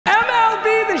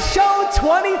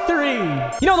23.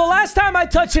 You know, the last time I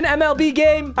touched an MLB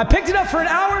game, I picked it up for an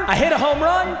hour, I hit a home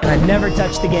run, and I never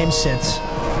touched the game since.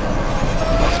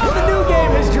 The new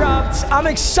game has dropped. I'm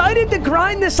excited to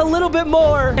grind this a little bit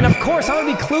more. And of course, I'm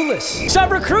gonna be clueless. So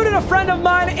I've recruited a friend of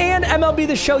mine and MLB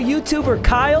The Show YouTuber,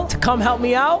 Kyle, to come help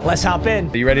me out. Let's hop in.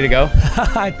 Are you ready to go?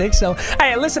 I think so.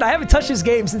 Hey, listen, I haven't touched this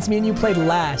game since me and you played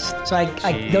last. So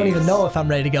I don't even know if I'm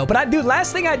ready to go. But dude,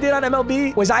 last thing I did on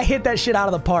MLB was I hit that shit out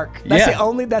of the park. That's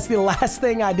that's the last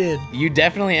thing I did. You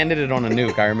definitely ended it on a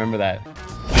nuke. I remember that.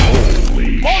 Oh,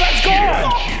 that's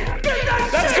gone!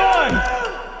 That's gone!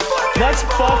 Let's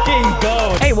fucking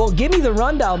go. Hey, well, give me the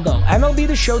rundown, though. MLB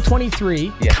The Show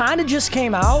 23 kind of just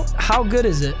came out. How good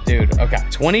is it? Dude, okay.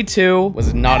 22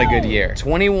 was not a good year.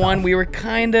 21, we were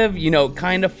kind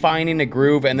of finding a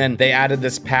groove, and then they added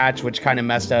this patch, which kind of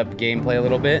messed up gameplay a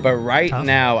little bit. But right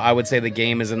now, I would say the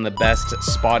game is in the best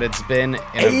spot it's been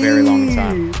in a very long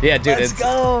time. Yeah, dude, it's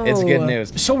good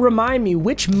news. So remind me,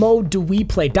 which mode do we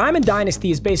play? Diamond Dynasty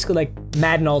is basically like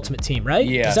Madden Ultimate Team, right?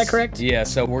 Yeah. Is that correct? Yeah,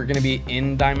 so we're going to be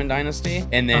in Diamond Dynasty,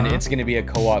 and then it's going to be a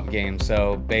co-op game.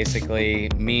 So basically,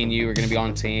 me and you are going to be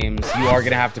on teams. You are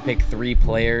going to have to pick 3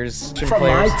 players. From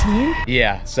my team?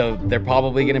 Yeah, so they're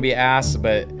probably going to be ass,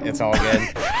 but it's all good.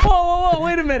 Whoa,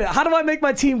 wait a minute. How do I make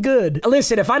my team good?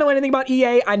 Listen, if I know anything about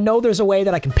EA, I know there's a way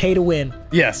that I can pay to win.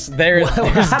 Yes, there's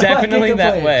definitely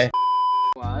that way.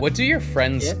 What do your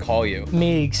friends call you?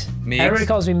 Meegs. Meegs? Everybody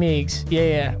calls me Meegs.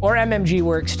 Yeah. Or MMG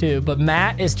works too, but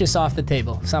Matt is just off the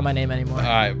table. It's not my name anymore.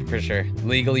 For sure.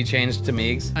 Legally changed to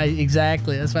Meegs.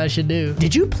 Exactly. That's what I should do.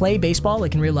 Did you play baseball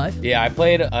like in real life? Yeah, I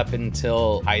played up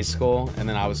until high school, and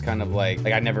then I was kind of like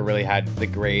I never really had the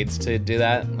grades to do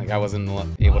that. Like I wasn't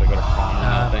able to go to prom or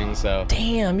nothing, so.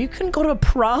 Damn, you couldn't go to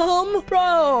prom?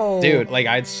 Bro. Dude, like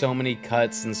I had so many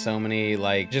cuts and so many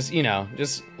just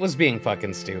was being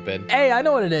fucking stupid. Hey, I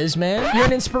know what it is, man. You're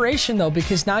an inspiration though,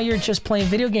 because now you're just playing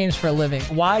video games for a living.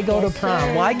 Why go to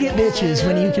prom? Why get bitches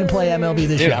when you can play MLB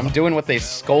The Show? Dude, I'm doing what they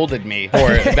scolded me for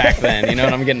back then, you know,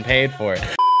 and I'm getting paid for it.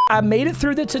 I made it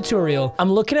through the tutorial.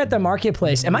 I'm looking at the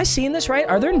marketplace. Am I seeing this right?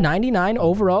 Are there 99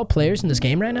 overall players in this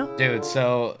game right now? Dude,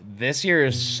 so this year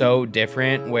is so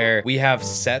different where we have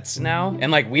sets now, and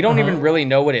like we don't even really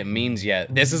know what it means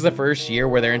yet. This is the first year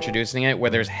where they're introducing it,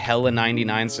 where there's hella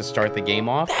 99s to start the game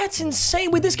off. That's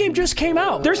insane. Wait, this game just came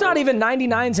out. There's not even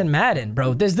 99s in Madden,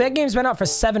 bro. That game's been out for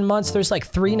 7 months. There's like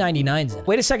 3 99s in it.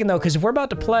 Wait a second though, because if we're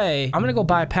about to play, I'm gonna go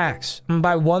buy packs. I'm gonna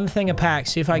buy one thing a pack,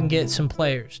 see if I can get some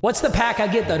players. What's the pack I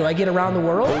get though? Do I get around the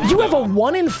world? You have a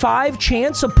 1 in 5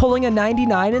 chance of pulling a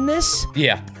 99 in this?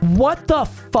 Yeah. What the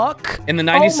fuck? And the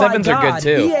 97s are good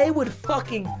too. EA would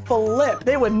fucking flip.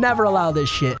 They would never allow this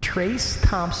shit. Trace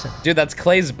Thompson. Dude, that's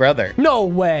Clay's brother. No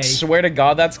way. Swear to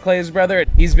God, that's Clay's brother.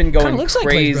 He's been going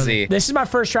crazy. Like this is my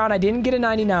first round. I didn't get a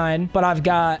 99, but I've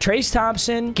got Trace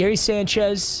Thompson, Gary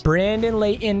Sanchez, Brandon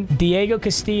Layton, Diego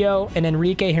Castillo, and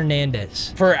Enrique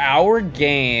Hernandez. For our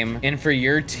game and for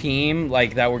your team,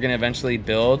 like that we're gonna eventually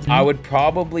build, I would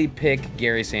probably pick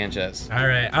Gary Sanchez. All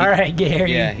right,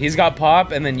 Gary. Yeah, he's got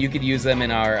pop, and then you could use them in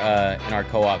our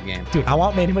co-op game. Dude, I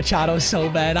want Manny Machado so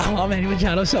bad. Come on,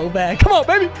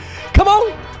 baby. Come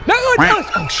on. No.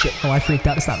 Oh shit. Oh, I freaked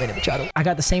out. It's not Manny Machado. I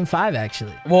got the same 5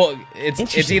 actually. Well,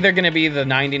 it's either gonna be the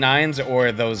 99s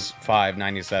or those 5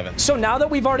 97s. So now that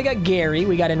we've already got Gary,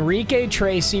 we got Enrique,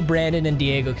 Tracy, Brandon, and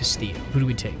Diego Castillo. Who do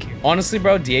we take here? Honestly,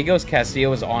 bro, Diego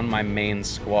Castillo is on my main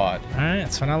squad. All right,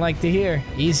 that's what I like to hear.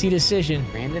 Easy decision.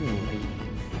 Brandon Layton.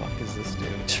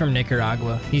 He's from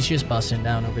Nicaragua. He's just busting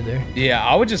down over there. Yeah,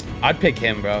 I'd pick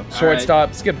him, bro. Shortstop,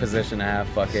 it's a good position to have.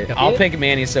 Fuck it. I'll pick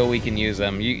Manny so we can use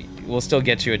him. We'll still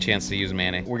get you a chance to use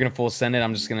Manny. We're gonna full send it.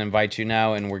 I'm just gonna invite you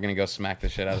now, and we're gonna go smack the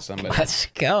shit out of somebody. Let's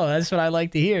go. That's what I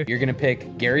like to hear. You're gonna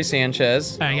pick Gary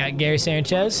Sanchez. I got Gary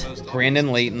Sanchez.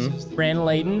 Brandon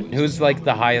Layton. Who's like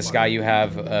the highest guy you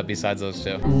have besides those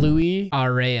two? Louis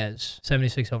Reyes,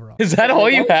 76 overall. Is that all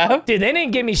you have? Dude, they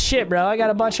didn't give me shit, bro. I got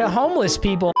a bunch of homeless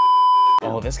people.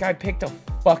 Oh, this guy picked a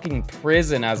fucking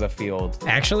prison as a field.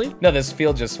 Actually? No, this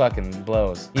field just fucking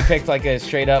blows. He picked like a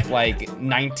straight up like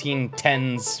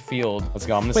 1910s field. Let's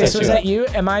go. I'm gonna set you up. Wait, so is that you?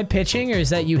 Am I pitching or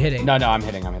is that you hitting? No, I'm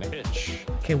hitting. Pitch.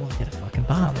 Okay, well, hit a fucking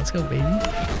bomb. Let's go, baby.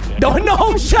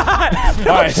 No shot! All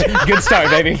right, good start,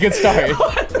 baby. Good start.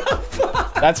 What the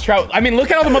fuck? That's Trout. I mean, look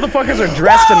at how the motherfuckers are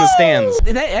dressed in the stands.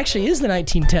 That actually is the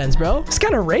 1910s, bro. It's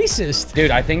kind of racist.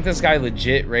 Dude, I think this guy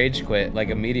legit rage quit, like,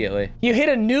 immediately. You hit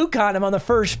a nuke on him on the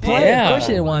first play. Yeah. Of course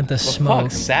you didn't want the smoke.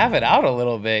 Fuck, salve it out a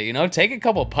little bit, you know? Take a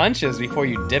couple punches before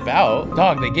you dip out.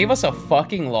 Dog, they gave us a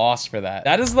fucking loss for that.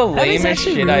 That is the lamest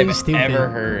shit really I've stupid. ever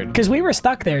heard. Because we were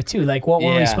stuck there, too. Like, what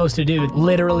were we supposed to do?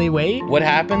 Literally wait? What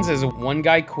happens is one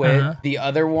guy quit, the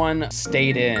other one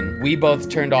stayed in. We both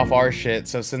turned off our shit,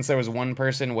 so since there was one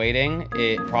person waiting,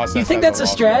 it processed. You think that's a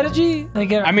strategy?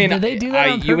 Like, I mean, do they do that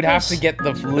on you would have purpose? to get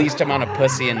the least amount of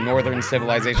pussy in Northern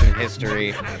civilization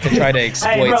history to try to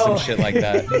exploit some shit like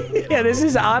that. Yeah, this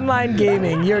is online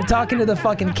gaming. You're talking to the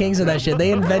fucking kings of that shit.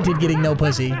 They invented getting no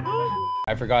pussy.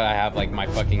 I forgot I have like my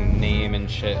fucking name and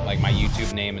shit, like my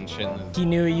YouTube name and shit. He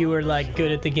knew you were like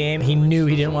good at the game. He knew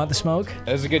he didn't want the smoke.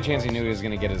 There's a good chance he knew he was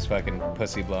gonna get his fucking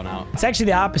pussy blown out. It's actually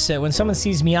the opposite. When someone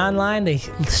sees me online, they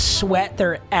sweat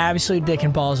their absolute dick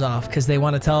and balls off because they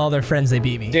want to tell all their friends they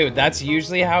beat me. Dude, that's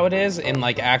usually how it is in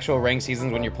like actual ranked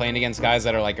seasons when you're playing against guys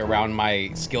that are like around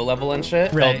my skill level and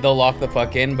shit. Right. They'll lock the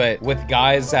fuck in, but with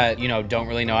guys that, you know, don't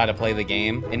really know how to play the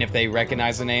game, and if they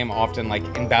recognize the name, often like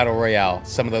in Battle Royale,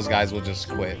 some of those guys will just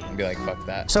quit and be like, fuck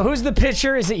that. So who's the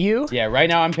pitcher? Is it you? Yeah, right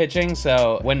now I'm pitching,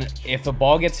 so if the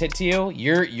ball gets hit to you,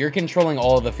 you're controlling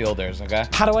all of the fielders, okay?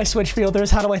 How do I switch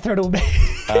fielders? How do I throw to a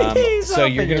base? So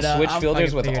you're gonna switch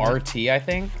fielders with RT, I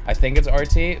think. I think it's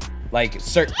RT. Like,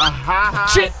 sir.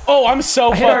 Shit! Oh, I'm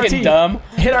so fucking RT. dumb.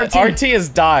 Hit RT. RT is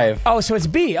dive. Oh, so it's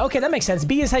B. Okay, that makes sense.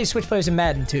 B is how you switch players in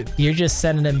Madden, too. You're just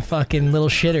sending him fucking little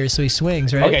shitters so he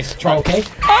swings, right? Okay, try. Okay.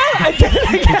 Oh, I did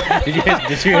it again.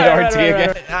 Did you hit RT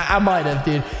again? I might have,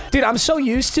 dude. Dude, I'm so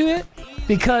used to it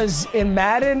because in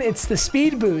Madden it's the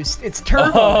speed boost. It's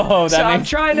turbo. Oh, that so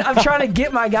makes... I'm trying to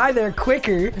get my guy there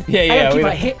quicker. Yeah.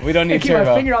 We don't need keep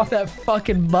turbo. my finger off that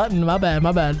fucking button. My bad.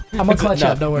 I'm gonna clutch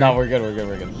up. Don't worry. No, we're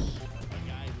good.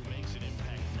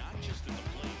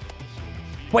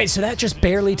 Wait, so that just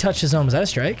barely touched the zone. Was that a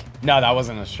strike? No, that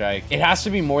wasn't a strike. It has to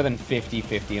be more than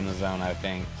 50-50 in the zone, I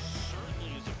think.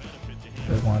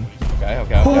 Good one.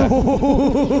 Okay.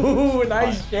 Ooh,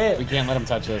 nice shit. We can't let him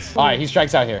touch this. All right, he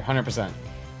strikes out here, 100%.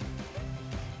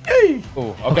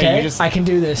 Ooh, okay, I can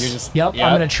do this. Yep, I'm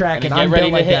gonna track it. I'm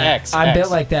built like that. I'm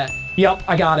built like that. Yep,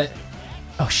 I got it.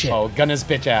 Oh shit. Oh, gun his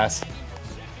bitch ass.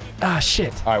 Ah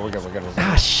shit. All right, we're good.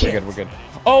 Ah shit. We're good.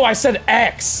 Oh, I said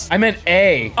X. I meant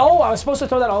A. Oh, I was supposed to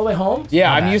throw that all the way home?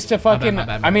 Yeah, I'm used to fucking. My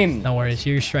bad. I mean, no worries.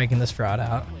 You're striking this fraud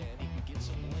out.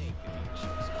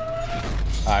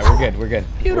 All right, we're good.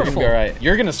 Beautiful. We're gonna be all right.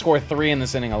 You're gonna score 3 in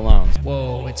this inning alone.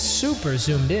 Whoa, it's super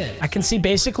zoomed in. I can see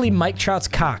basically Mike Trout's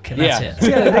cock, and that's it.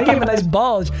 Yeah, they gave him a nice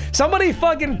bulge. Somebody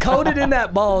fucking coded in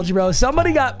that bulge, bro.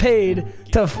 Somebody got paid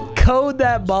to code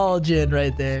that bulge in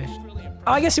right there.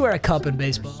 Oh, I guess you wear a cup in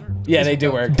baseball. Yeah, they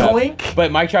do wear a cup. Doink.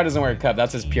 But Mike Trout doesn't wear a cup.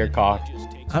 That's his pure cock.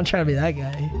 I'm trying to be that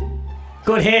guy.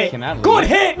 Good hit. Good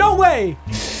hit. No way.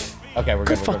 Okay, we're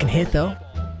good. Good fucking hit, though.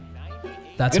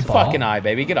 That's good a ball. fucking eye,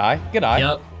 baby. Good eye.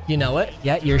 Yep. You know it.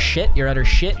 Yeah, you're shit. You're utter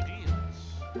shit.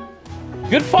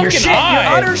 Good fucking You're shit. eye.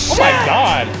 You're utter shit. Oh my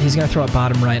god. He's gonna throw it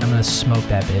bottom right. I'm gonna smoke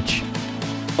that bitch.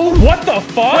 Oh, what the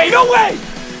fuck? Wait, no way.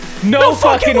 No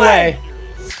fucking way.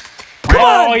 Come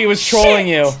on. Oh, he was trolling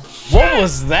you. What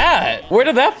was that? Where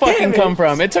did that fucking come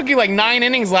from? It took you like 9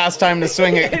 innings last time to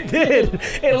swing it. It did.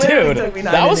 It literally took me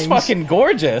 9 that was innings. fucking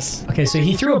gorgeous. Okay, so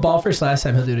he threw a ball first last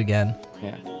time. He'll do it again.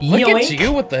 Yeah. Look Yoink. at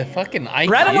you with the fucking IQ.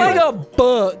 Read him like a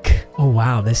book. Oh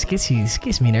wow, this gets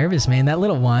me nervous, man. That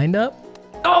little wind up.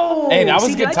 Oh, hey, that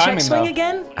was good that timing check swing though.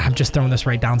 Again? I'm just throwing this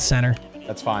right down center.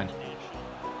 That's fine.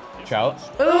 Trout,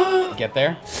 get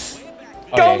there.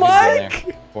 Oh, go, yeah,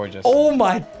 Mike! Gorgeous. Oh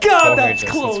my God, that's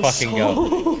gorgeous. close. Let's fucking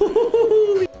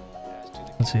go.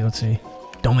 Let's see.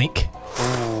 Don't make.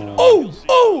 Oh,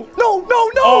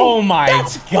 no. Oh my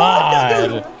that's God.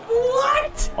 Dude.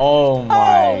 What? Oh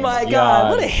my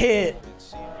God. What a hit.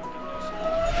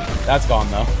 That's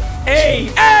gone though. Hey.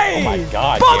 Oh my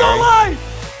God, Both on line.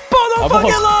 Both on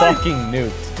fucking line. Fucking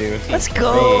nuked, dude. Let's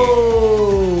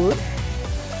go.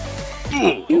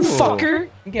 You fucker.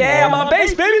 Yeah, I'm on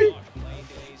base, baby.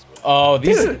 Oh,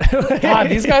 these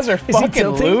these guys are fucking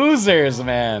tilting? losers,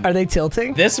 man. Are they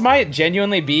tilting? This might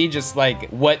genuinely be just like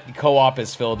what co-op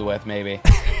is filled with, maybe.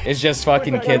 It's just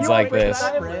fucking kids like this.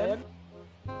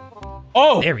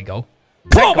 Oh! There we go.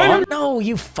 Oh, no,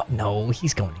 no,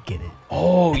 he's going to get it.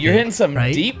 Oh, you're hitting some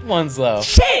right? deep ones, though.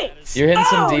 Shit! You're hitting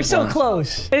some deep so ones.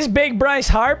 close. This big Bryce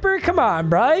Harper? Come on,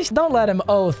 Bryce. Don't let him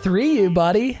 0-3 you,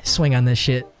 buddy. Swing on this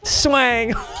shit.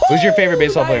 Swing. Who's your favorite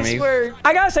baseball player, Meeks?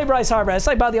 I gotta say Bryce Harper. That's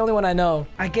like about the only one I know.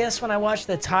 I guess when I watched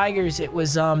the Tigers, it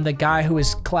was the guy who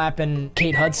was clapping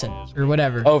Kate Hudson or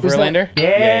whatever. Oh, Verlander?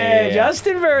 Yeah,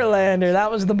 Justin Verlander. That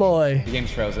was the boy. The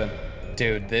game's frozen.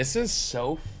 Dude, this is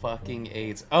so fucking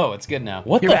AIDS. Oh, it's good now.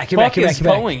 What You're the back, you're fuck back, you're is back,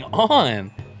 you're back. going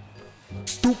on?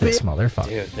 Stupid. This motherfucker.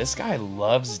 Dude, this guy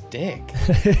loves dick.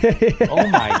 Oh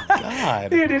my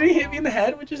god. Dude, did he hit me in the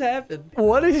head? What just happened?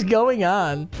 What is going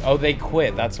on? Oh, they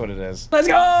quit. That's what it is. Let's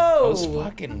go! Those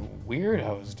fucking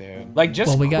weirdos, dude. Like, just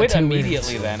Well, we got quit 2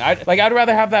 immediately minutes. then. I'd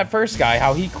rather have that first guy,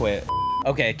 how he quit.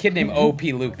 Okay, a kid named OP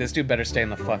Luke. This dude better stay in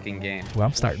the fucking game. Well,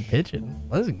 I'm starting pitching.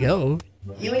 Let's go.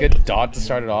 Good dot to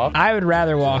start it off. I would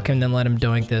rather walk him than let him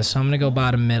doink this, so I'm gonna go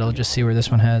bottom middle, just see where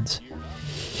this one heads.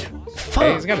 Fuck.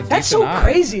 Hey, he's got a That's so decent eye.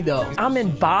 crazy, though. I'm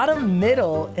in bottom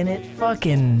middle, and it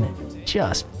fucking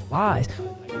just flies.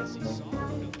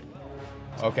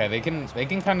 Okay, they can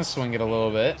kind of swing it a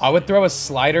little bit. I would throw a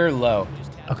slider low.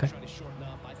 Okay.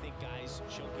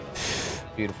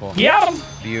 Beautiful. Get him!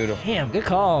 Beautiful. Damn, good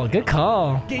call. Good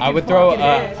call. I would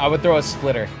throw a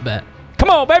splitter. Bet. Come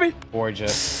on, baby.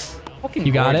 Gorgeous. Fucking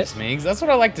You got gorgeous, it? Meeks. That's what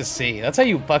I like to see. That's how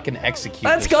you fucking execute.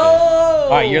 Let's this go! shit. All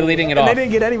right, you're leading it And off. they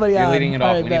didn't get anybody out. You're leading it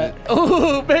off. All We right, need bet.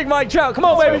 Ooh, big Mike Trout. Come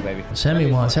on, Let's baby. go, baby. Send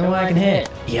me one I can hit.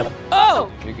 Yep.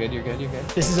 Oh! You're good. You're good. You're good.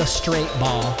 This is a straight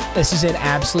ball. This is an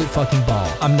absolute fucking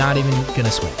ball. I'm not even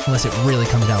gonna swing unless it really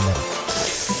comes down middle.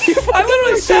 I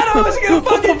literally said I was gonna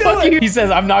fucking do it. He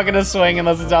says, "I'm not gonna swing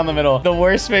unless it's down the middle." The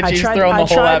worst pitch. He's throwing the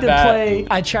whole at bat.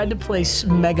 I tried to play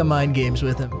mega mind games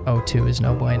with him. 0-2 is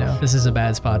no bueno. This is a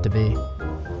bad spot to be.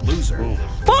 Loser.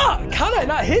 Fuck! How did I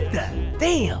not hit that?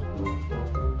 Damn.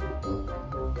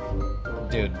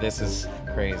 Dude, this is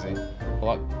crazy.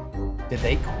 What? Did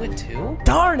they quit too?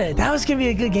 Darn it! That was gonna be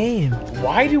a good game.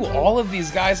 Why do all of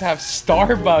these guys have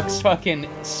Starbucks fucking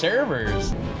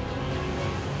servers?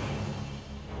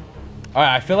 All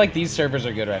right, I feel like these servers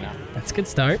are good right now. That's a good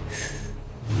start.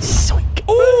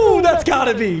 Ooh, that's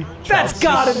gotta be. That's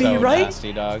gotta be, so right?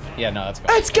 Nasty, dog. Yeah, no, that's got.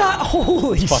 That's got.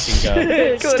 Holy Fucking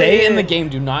shit. go. Stay in the game.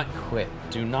 Do not quit.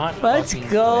 Do not. Let's fucking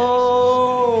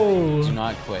go. Quit. Do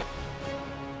not quit.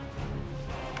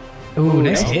 Ooh,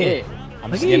 nice hit.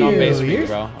 I'm just getting on base for you,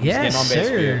 bro. I'm just Yes, getting on base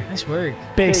for you. sir. Nice work.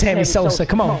 Big Sammy Sosa.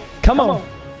 Come on. Come on.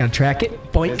 Gotta track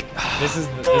it. Boink. This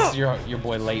is your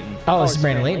boy Leighton. Oh, this is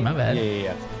Brandon Layton. My bad.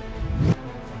 Yeah.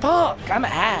 Fuck. I'm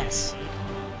an ass.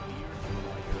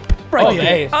 Oh,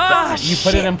 hey, Ah, you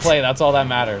put it in shit. play. That's all that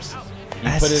matters. You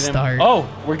That's put a it in. start. Oh,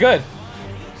 we're good.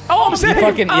 Oh, I'm You saying.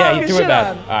 fucking yeah. You good threw shit it back.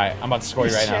 on. All right, I'm about to score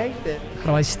you right now. Shanked it. How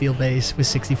do I steal base with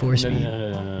 64 No, speed?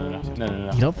 no.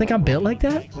 You don't think I'm built like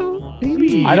that?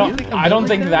 Maybe. I You don't. think I'm I built don't like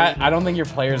think that. I don't think your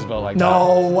player's built like that.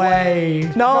 No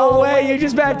way. No way. You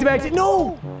just back to back.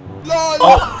 No.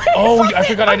 Oh, I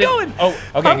forgot I I'm did. going. Oh,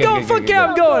 okay. I'm good, going. good, Fuck good, yeah, good.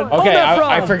 I'm going. Hold Okay, that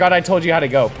I frog. forgot I told you how to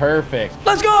go. Perfect.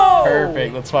 Let's go.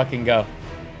 Perfect. Let's fucking go.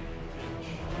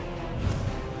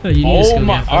 Oh, you need to Oh go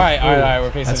my! get All right. We're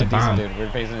facing That's a a decent bomb. dude.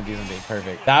 We're facing a decent dude.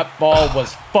 Perfect. That ball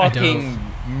was fucking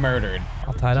murdered.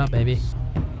 All tied up, baby.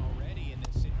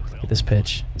 Look at this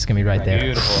pitch. It's gonna be right there.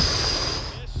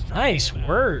 Beautiful. Nice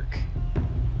work.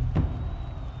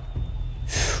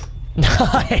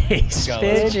 Nice go,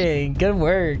 pitching. Good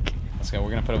work. Let's go. We're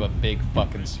gonna put up a big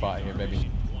fucking spot here, baby.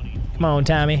 Come on,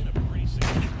 Tommy.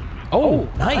 Oh,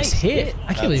 nice hit.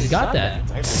 I can't believe you got that.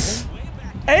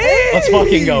 Hey! Let's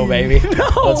fucking go, baby. No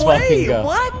Let's way. fucking go.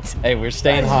 What? Hey, we're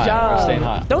staying Nice hot. job. We're staying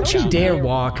hot. Don't you dare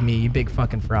walk me, you big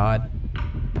fucking fraud.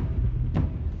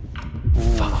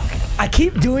 Fuck. I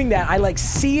keep doing that. I like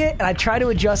see it and I try to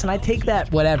adjust and I take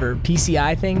that whatever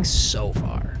PCI thing so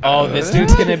far. Oh, this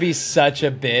dude's gonna be such a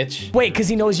bitch. Wait, because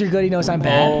he knows you're good, he knows I'm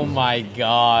bad? Oh my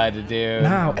god, dude.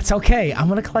 No, it's okay. I'm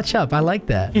gonna clutch up. I like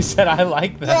that. He said I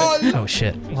like that. Oh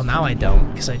shit. Well, now I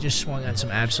don't because I just swung on some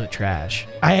absolute trash.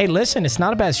 Hey, listen, it's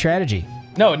not a bad strategy.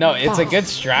 No, it's a good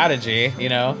strategy, you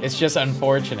know? It's just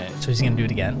unfortunate. So he's gonna do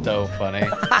it again. So funny.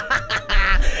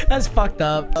 That's fucked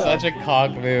up. Such a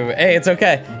cock move. Hey, it's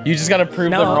okay. You just gotta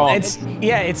prove them wrong.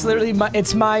 it's literally my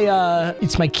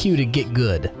cue to get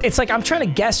good. It's like I'm trying to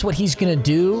guess what he's gonna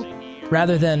do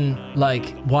rather than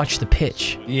like watch the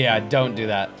pitch. Yeah, don't do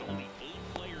that.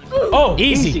 Oh,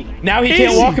 Easy. Now he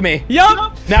can't walk me.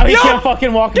 Yup. Now he can't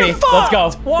fucking walk me. You're Let's go.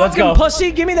 fucked. Let's go. Walking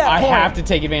pussy, give me that I point. have to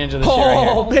take advantage of this shit right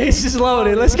Oh, here. base is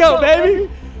loaded. Let's go, baby.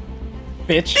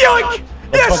 Bitch. Yoink.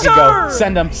 Let's Yes, fucking go. sir.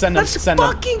 Send him. Let's Send him.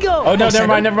 fucking go. Oh, no, send never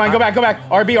mind. him. Go back.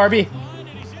 RB.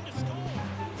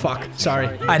 Fuck. Sorry.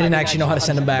 I didn't actually know how to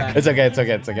send him back. It's okay.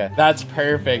 That's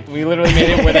perfect. We literally made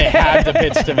it where they had to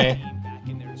pitch to me.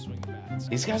 seconds.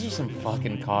 These guys are some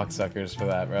fucking cocksuckers for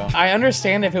that, bro. I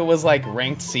understand if it was like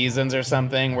ranked seasons or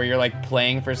something where you're like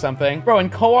playing for something. Bro, in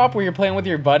co-op where you're playing with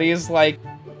your buddies, like,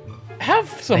 have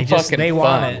some fucking they fun.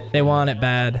 Want it. They want it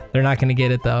bad. They're not gonna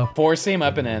get it though. Four seam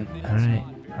up and in. All right,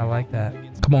 I like that.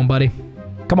 Come on, buddy.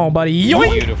 Come on, buddy.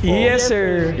 Yoink! Beautiful. Yes,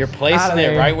 sir. You're placing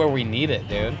it right where we need it,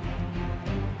 dude.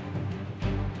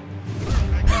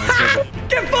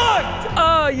 Get fucked!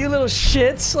 Oh, you little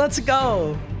shits. Let's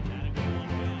go.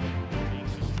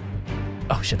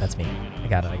 Oh, shit, that's me. I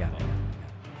got it.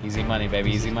 Easy money,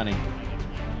 baby. Easy money.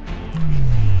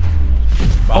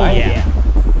 Oh, yeah.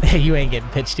 Hey, you ain't getting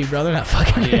pitched to, brother. Not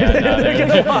fucking. Yeah, no, they're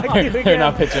gonna walk you they're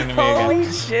not pitching to me again.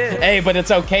 Holy shit. Hey, but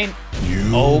it's okay.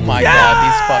 Oh my god,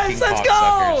 these fucking let's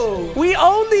cocksuckers. go! We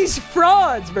own these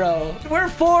frauds, bro. We're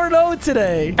 4-0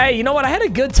 today. Hey, you know what? I had a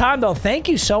good time though. Thank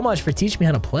you so much for teaching me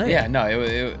how to play. Yeah, no,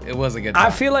 it was a good time. I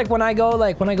feel like when I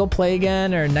go play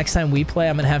again, or next time we play,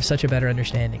 I'm gonna have such a better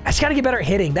understanding. I just gotta get better at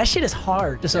hitting. That shit is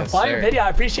hard. Just a fire video. I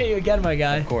appreciate you again, my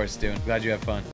guy. Of course, dude. Glad you have fun.